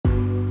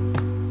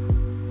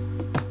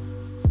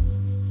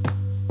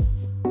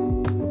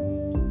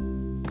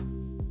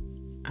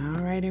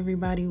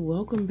everybody.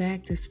 Welcome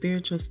back to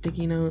Spiritual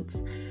Sticky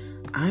Notes.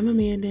 I'm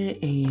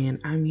Amanda, and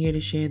I'm here to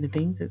share the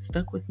things that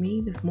stuck with me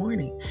this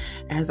morning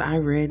as I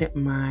read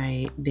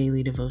my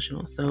daily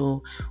devotional.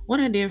 So, what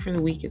I did for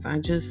the week is I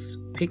just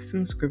picked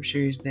some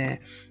scriptures that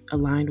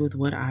aligned with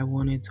what I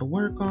wanted to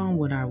work on,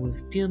 what I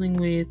was dealing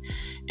with.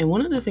 And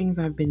one of the things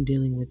I've been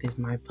dealing with is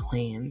my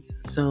plans.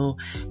 So,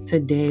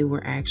 today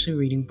we're actually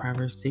reading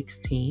Proverbs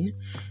 16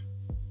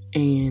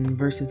 and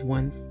verses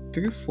 1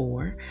 through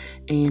 4,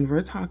 and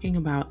we're talking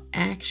about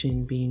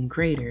action being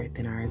greater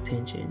than our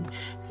attention.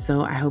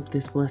 So I hope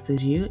this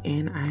blesses you,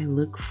 and I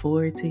look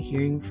forward to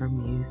hearing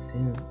from you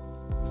soon.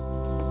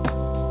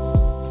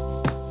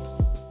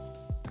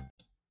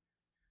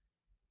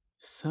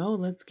 So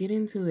let's get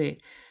into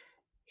it.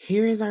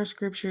 Here is our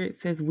scripture. It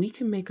says, "We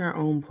can make our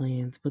own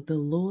plans, but the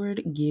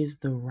Lord gives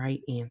the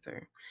right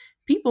answer.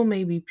 People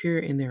may be pure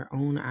in their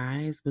own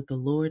eyes, but the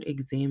Lord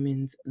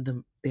examines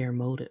their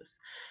motives.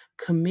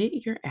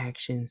 Commit your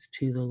actions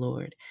to the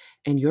Lord,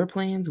 and your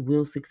plans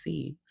will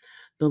succeed.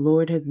 The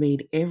Lord has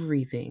made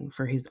everything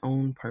for his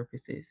own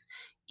purposes,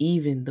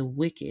 even the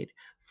wicked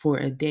for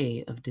a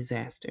day of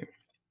disaster."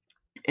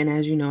 And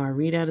as you know, I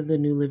read out of the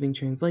New Living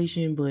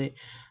Translation, but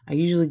I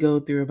usually go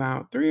through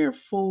about 3 or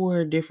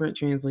 4 different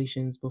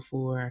translations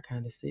before I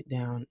kind of sit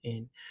down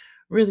and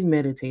really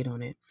meditate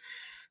on it.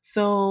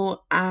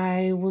 So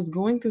I was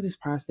going through this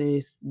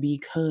process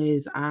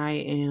because I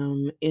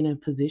am in a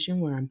position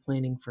where I'm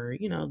planning for,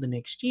 the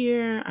next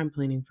year. I'm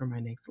planning for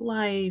my next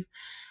life.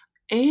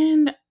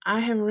 And I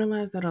have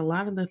realized that a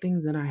lot of the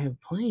things that I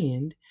have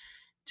planned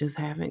just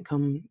haven't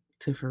come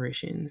to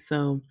fruition.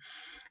 So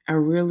I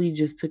really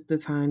just took the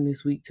time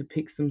this week to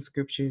pick some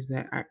scriptures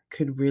that I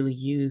could really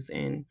use.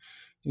 And,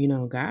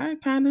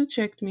 God kind of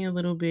checked me a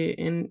little bit.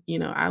 And,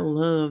 I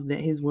love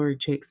that his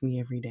word checks me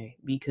every day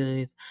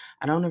because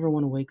I don't ever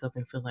want to wake up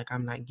and feel like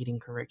I'm not getting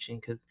correction,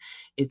 because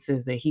it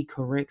says that he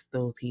corrects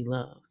those he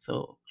loves.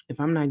 So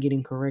if I'm not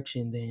getting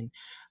correction, then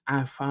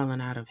I've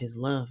fallen out of his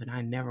love, and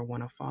I never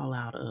want to fall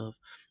out of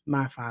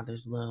my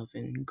Father's love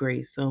and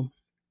grace. So,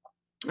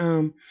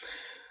 um,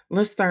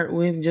 let's start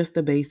with just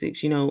the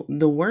basics.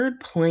 The word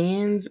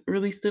plans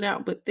really stood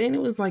out, but then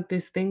it was like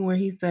this thing where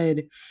he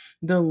said,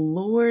 the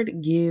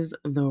Lord gives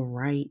the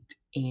right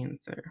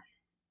answer.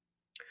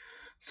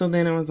 So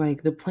then I was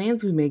like, the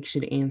plans we make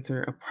should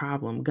answer a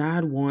problem.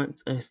 God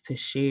wants us to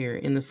share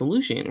in the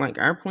solution. Like,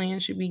 our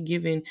plans should be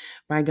given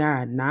by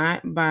God,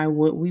 not by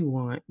what we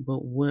want,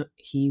 but what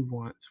he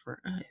wants for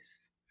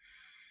us.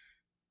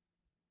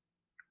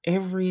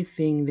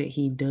 Everything that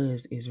he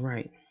does is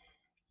right.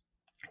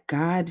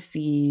 God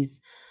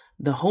sees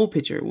the whole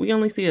picture. We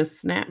only see a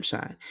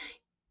snapshot.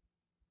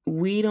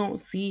 We don't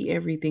see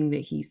everything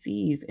that he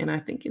sees. And I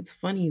think it's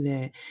funny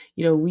that,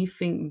 we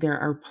think that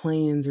our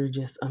plans are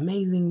just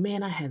amazing.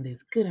 Man, I had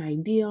this good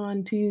idea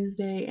on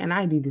Tuesday, and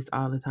I do this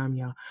all the time,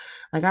 y'all.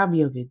 Like, I'll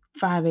be up at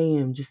 5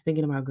 a.m. just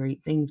thinking about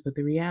great things. But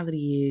the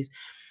reality is,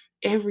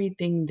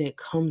 everything that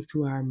comes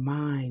to our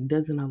mind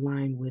doesn't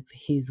align with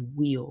his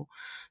will.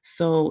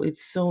 So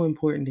it's so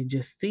important to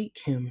just seek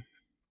him,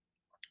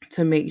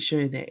 to make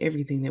sure that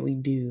everything that we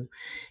do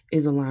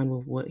is aligned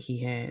with what he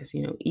has.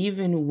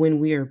 Even when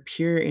we are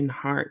pure in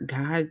heart,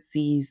 God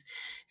sees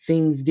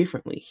things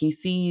differently. He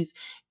sees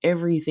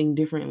everything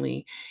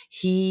differently.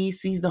 He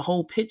sees the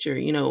whole picture.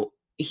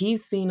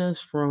 He's seen us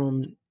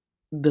from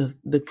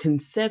the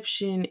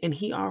conception, and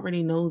he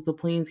already knows the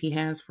plans he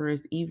has for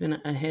us even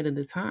ahead of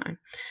the time.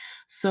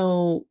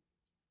 So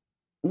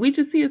we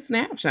just see a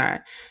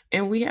snapshot,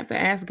 and we have to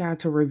ask God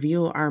to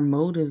reveal our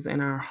motives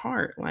and our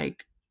heart.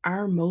 Like,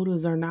 our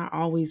motives are not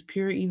always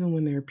pure, even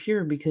when they're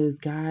pure, because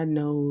God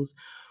knows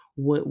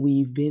what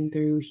we've been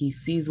through. He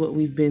sees what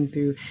we've been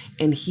through,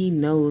 and he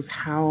knows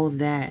how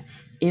that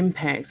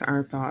impacts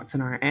our thoughts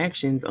and our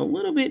actions a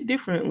little bit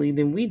differently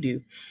than we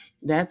do.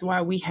 That's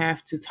why we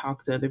have to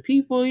talk to other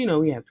people.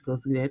 We have to go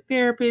see that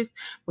therapist,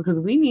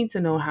 because we need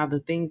to know how the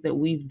things that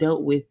we've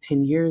dealt with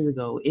 10 years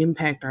ago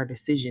impact our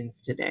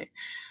decisions today.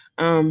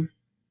 Um,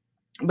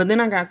 but then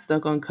I got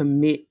stuck on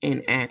commit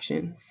and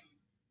actions.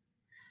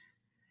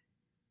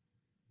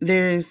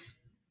 There's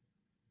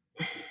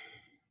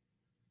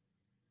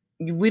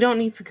We don't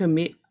need to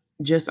commit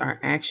just our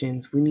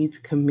actions. We need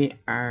to commit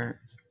our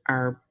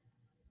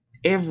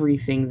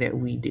everything that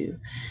we do.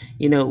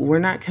 We're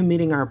not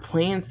committing our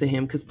plans to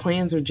him, because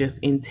plans are just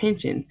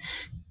intentions.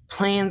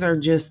 Plans are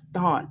just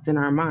thoughts in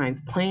our minds.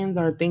 Plans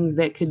are things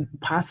that could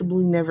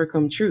possibly never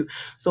come true.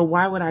 So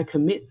why would I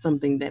commit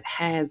something that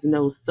has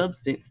no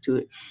substance to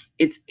it?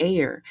 It's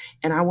air.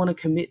 And I want to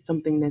commit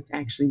something that's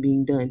actually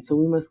being done. So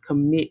we must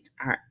commit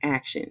our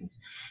actions.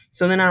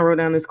 So then I wrote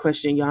down this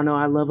question. Y'all know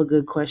I love a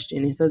good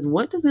question. It says,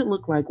 what does it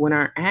look like when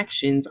our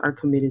actions are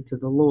committed to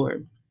the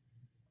Lord?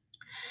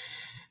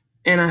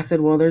 And I said,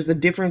 well, there's a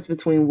difference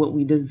between what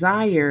we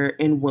desire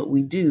and what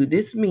we do.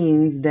 This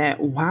means that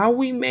while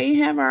we may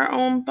have our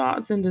own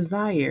thoughts and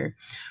desire,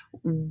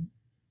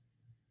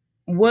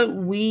 what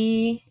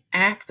we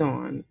act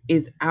on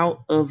is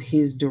out of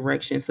his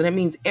direction. So that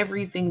means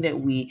everything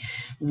that we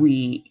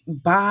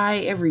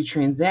buy, every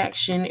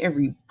transaction,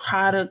 every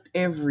product,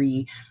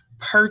 every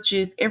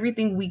purchase,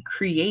 everything we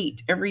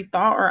create, every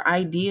thought or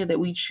idea that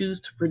we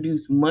choose to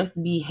produce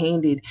must be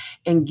handed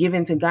and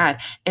given to God.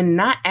 And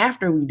not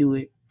after we do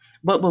it,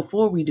 but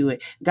before we do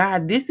it.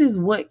 God, this is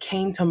what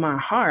came to my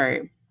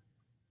heart.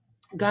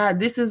 God,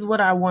 this is what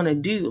I want to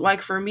do.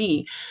 Like for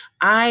me,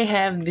 I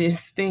have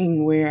this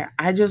thing where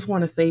I just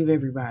want to save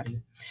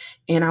everybody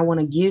and I want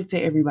to give to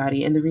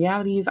everybody. And the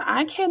reality is,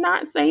 I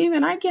cannot save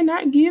and I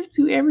cannot give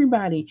to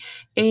everybody.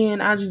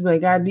 And I just be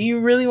like, God, do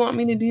you really want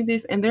me to do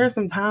this? And there are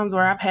some times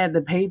where I've had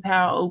the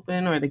PayPal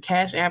open or the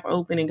Cash App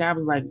open, and God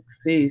was like,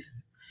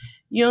 sis,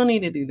 you don't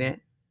need to do that.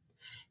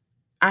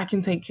 I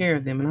can take care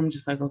of them. And I'm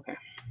just like, okay.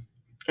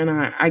 And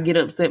I get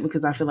upset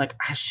because I feel like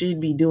I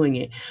should be doing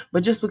it.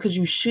 But just because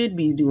you should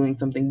be doing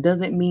something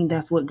doesn't mean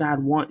that's what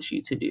God wants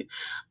you to do.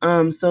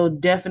 So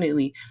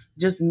definitely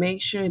just make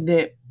sure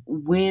that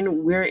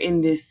when we're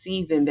in this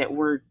season that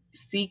we're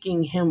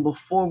seeking him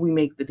before we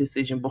make the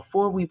decision,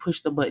 before we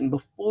push the button,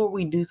 before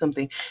we do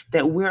something,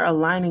 that we're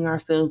aligning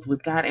ourselves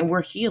with God and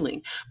we're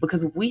healing.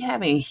 Because if we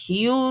haven't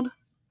healed,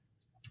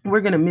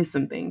 we're going to miss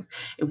some things.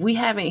 If we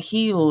haven't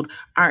healed,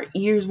 our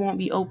ears won't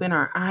be open,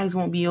 our eyes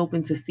won't be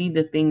open to see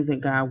the things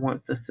that God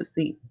wants us to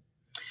see.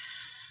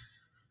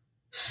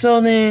 So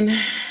then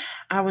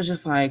I was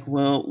just like,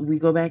 well, we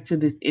go back to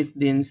this if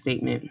then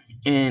statement.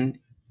 And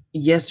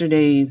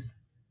yesterday's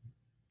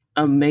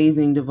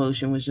amazing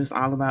devotion was just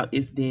all about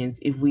if thens.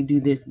 If we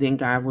do this, then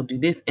God will do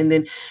this. And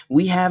then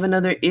we have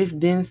another if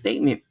then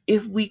statement.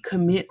 If we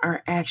commit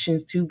our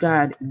actions to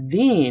God,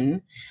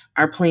 then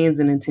our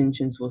plans and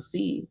intentions will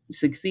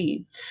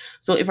succeed.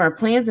 So if our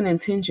plans and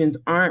intentions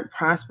aren't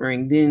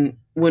prospering, then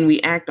when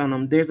we act on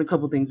them, there's a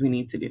couple things we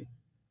need to do.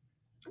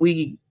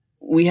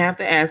 We have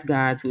to ask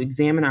God to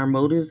examine our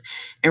motives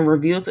and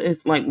reveal to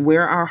us like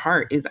where our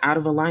heart is out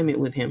of alignment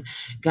with him.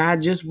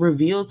 God, just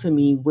reveal to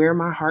me where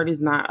my heart is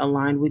not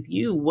aligned with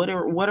you. What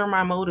are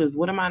my motives?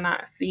 What am I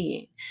not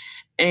seeing?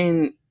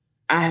 And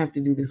I have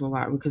to do this a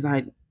lot because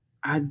I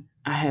I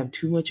have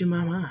too much in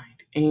my mind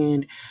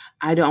and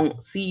I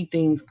don't see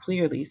things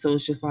clearly. So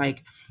it's just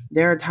like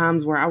there are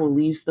times where I will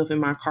leave stuff in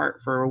my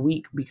cart for a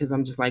week because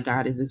I'm just like,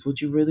 God, is this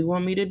what you really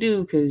want me to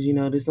do? Because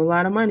there's a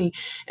lot of money.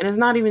 And it's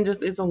not even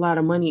just it's a lot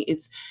of money.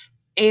 It's,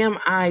 am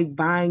I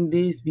buying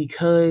this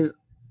because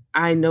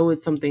I know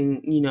it's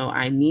something,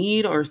 I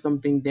need or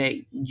something that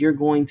you're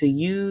going to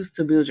use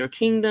to build your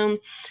kingdom?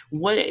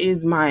 What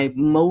is my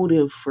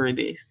motive for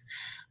this?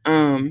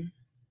 Um,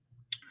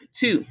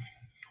 Two,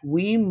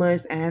 we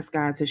must ask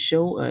God to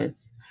show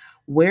us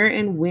where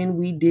and when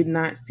we did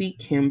not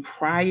seek him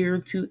prior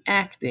to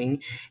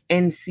acting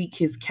and seek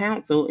his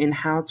counsel in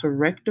how to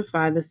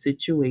rectify the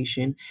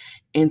situation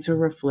and to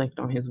reflect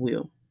on his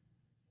will.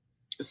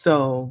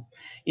 So,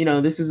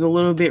 this is a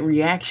little bit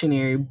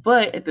reactionary,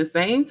 but at the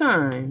same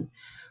time,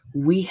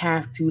 we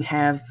have to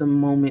have some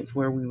moments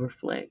where we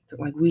reflect.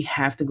 Like we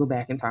have to go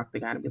back and talk to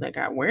God and be like,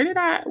 God, where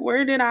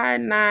did I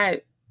not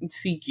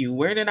seek you?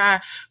 Where did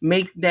I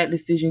make that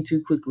decision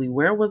too quickly?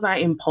 Where was I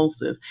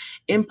impulsive?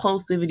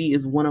 Impulsivity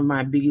is one of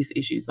my biggest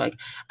issues. Like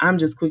I'm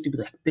just quick to be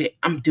like, bet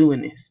I'm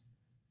doing this.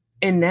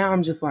 And now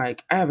I'm just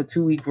like, I have a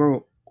 2 week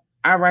rule.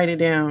 I write it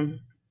down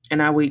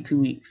and I wait 2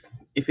 weeks.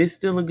 If it's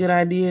still a good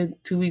idea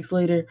 2 weeks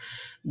later,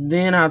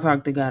 then I'll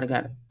talk to God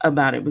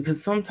about it,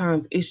 because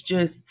sometimes it's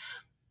just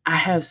I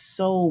have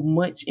so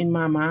much in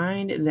my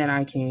mind that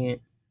I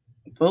can't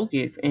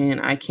focus and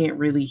I can't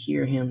really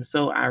hear him.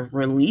 So I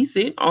release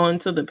it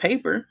onto the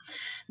paper.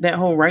 That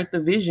whole write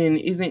the vision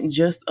isn't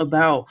just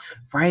about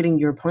writing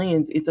your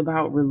plans, it's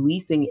about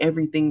releasing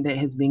everything that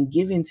has been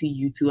given to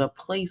you to a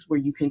place where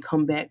you can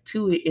come back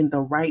to it in the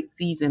right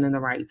season and the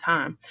right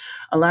time.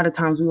 A lot of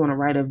times we want to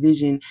write a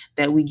vision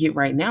that we get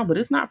right now, but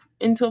it's not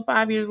until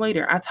 5 years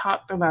later. I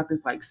talked about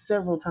this like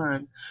several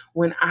times.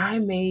 When I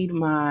made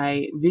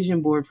my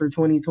vision board for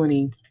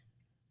 2020,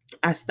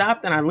 I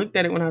stopped and I looked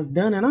at it when I was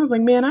done and I was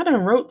like, man, I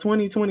done wrote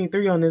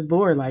 2023 on this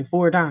board like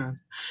 4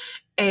 times.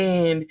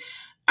 And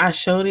I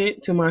showed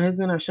it to my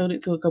husband. I showed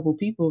it to a couple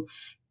people,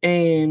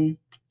 and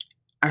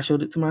I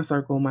showed it to my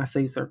circle, my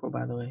safe circle,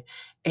 by the way.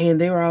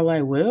 And they were all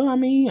like, well, I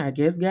mean, I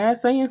guess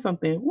God's saying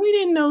something. We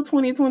didn't know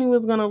 2020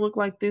 was going to look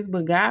like this,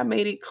 but God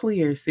made it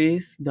clear,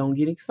 sis. Don't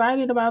get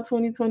excited about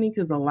 2020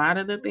 because a lot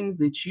of the things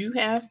that you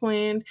have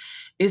planned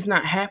is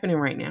not happening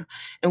right now.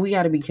 And we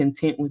got to be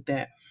content with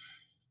that.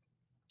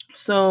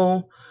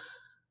 So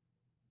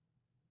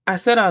I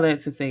said all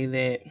that to say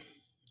that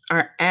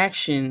our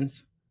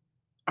actions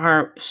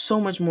are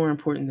so much more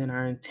important than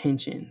our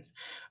intentions.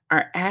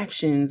 Our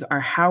actions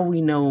are how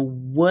we know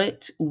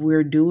what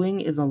we're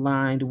doing is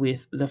aligned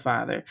with the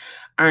Father.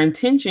 Our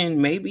intention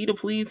may be to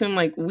please Him,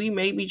 like we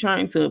may be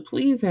trying to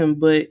please Him,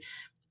 but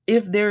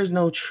if there's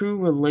no true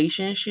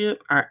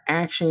relationship, our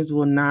actions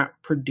will not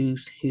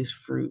produce His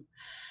fruit.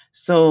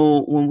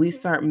 So when we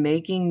start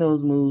making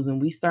those moves and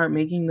we start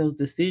making those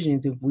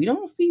decisions, if we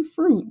don't see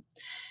fruit,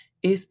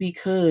 it's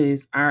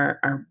because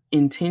our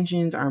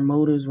intentions, our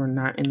motives were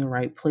not in the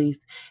right place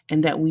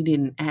and that we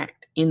didn't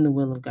act in the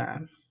will of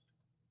God.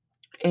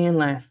 And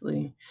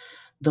lastly,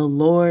 the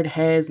Lord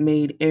has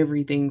made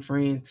everything,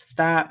 friends.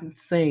 Stop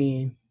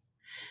saying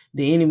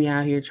The enemy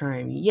out here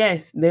trying me.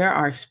 Yes, there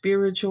are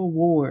spiritual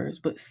wars,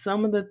 but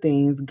some of the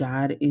things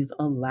God is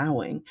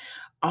allowing,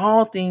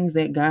 all things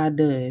that God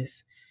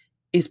does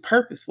is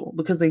purposeful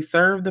because they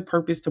serve the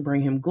purpose to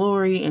bring him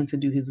glory and to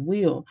do his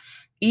will.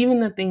 Even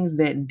the things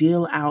that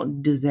deal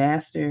out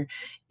disaster,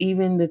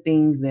 even the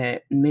things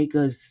that make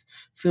us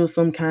feel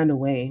some kind of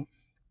way,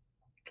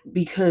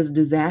 because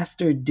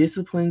disaster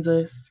disciplines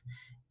us,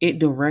 it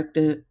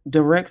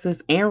directs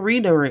us and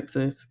redirects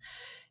us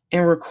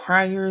and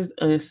requires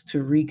us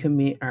to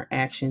recommit our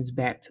actions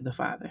back to the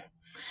Father.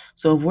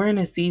 So if we're in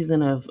a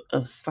season of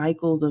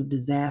cycles of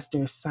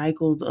disaster,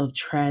 cycles of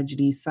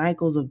tragedy,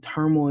 cycles of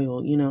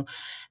turmoil,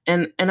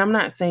 and I'm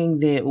not saying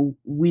that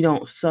we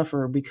don't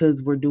suffer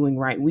because we're doing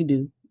right. We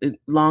do.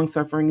 Long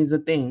suffering is a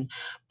thing,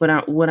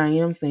 but what I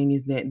am saying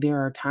is that there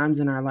are times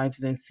in our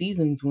lives and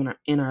seasons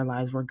in our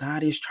lives where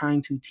God is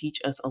trying to teach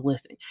us a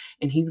lesson,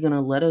 and He's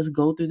gonna let us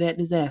go through that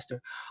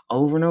disaster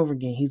over and over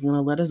again. He's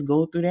gonna let us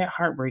go through that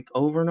heartbreak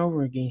over and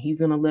over again.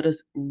 He's gonna let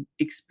us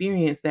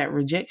experience that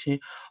rejection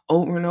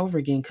over and over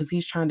again because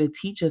He's trying to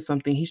teach us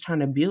something. He's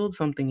trying to build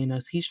something in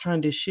us. He's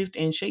trying to shift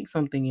and shake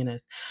something in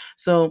us.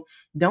 So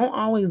don't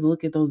always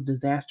look at those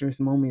disastrous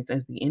moments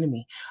as the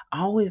enemy.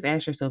 Always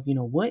ask yourself,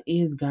 what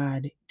is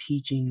God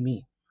teaching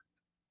me?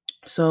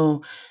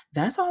 So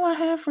that's all I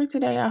have for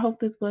today. I hope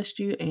this blessed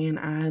you, and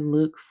I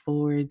look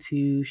forward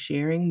to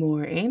sharing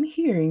more and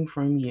hearing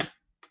from you.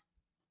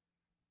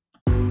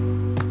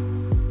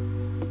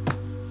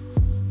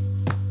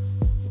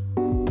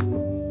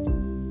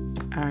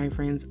 All right,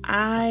 friends,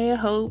 I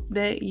hope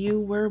that you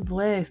were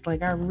blessed.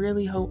 Like, I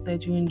really hope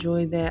that you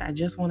enjoyed that. I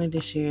just wanted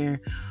to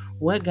share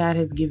what God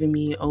has given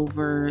me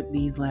over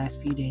these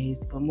last few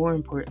days. But more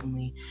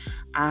importantly,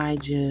 I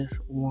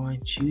just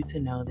want you to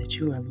know that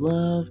you are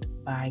loved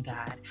by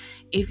God.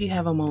 If you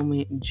have a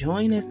moment,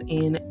 join us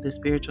in the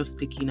Spiritual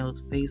Sticky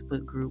Notes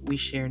Facebook group. We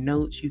share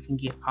notes. You can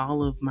get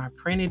all of my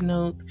printed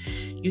notes,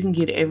 you can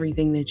get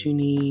everything that you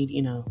need.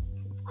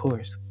 Of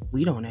course,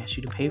 we don't ask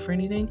you to pay for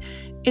anything.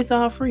 It's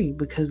all free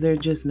because they're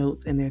just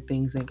notes and they're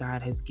things that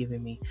God has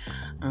given me.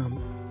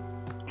 Um,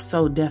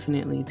 so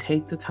definitely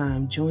take the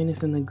time, join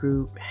us in the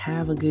group,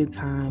 have a good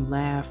time,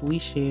 laugh, we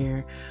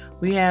share,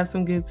 we have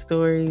some good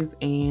stories,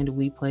 and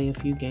we play a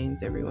few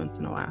games every once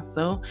in a while.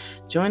 So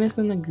join us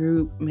in the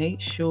group. Make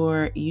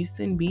sure you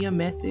send me a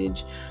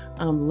message.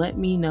 Let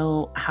me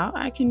know how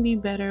I can be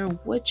better,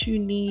 what you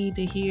need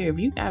to hear. If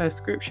you got a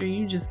scripture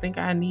you just think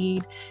I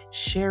need,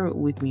 share it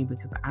with me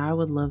because I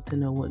would love to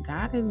know what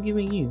God has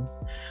given you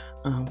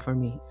for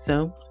me.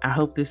 So I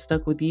hope this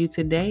stuck with you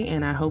today,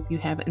 and I hope you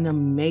have an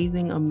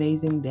amazing,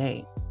 amazing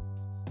day.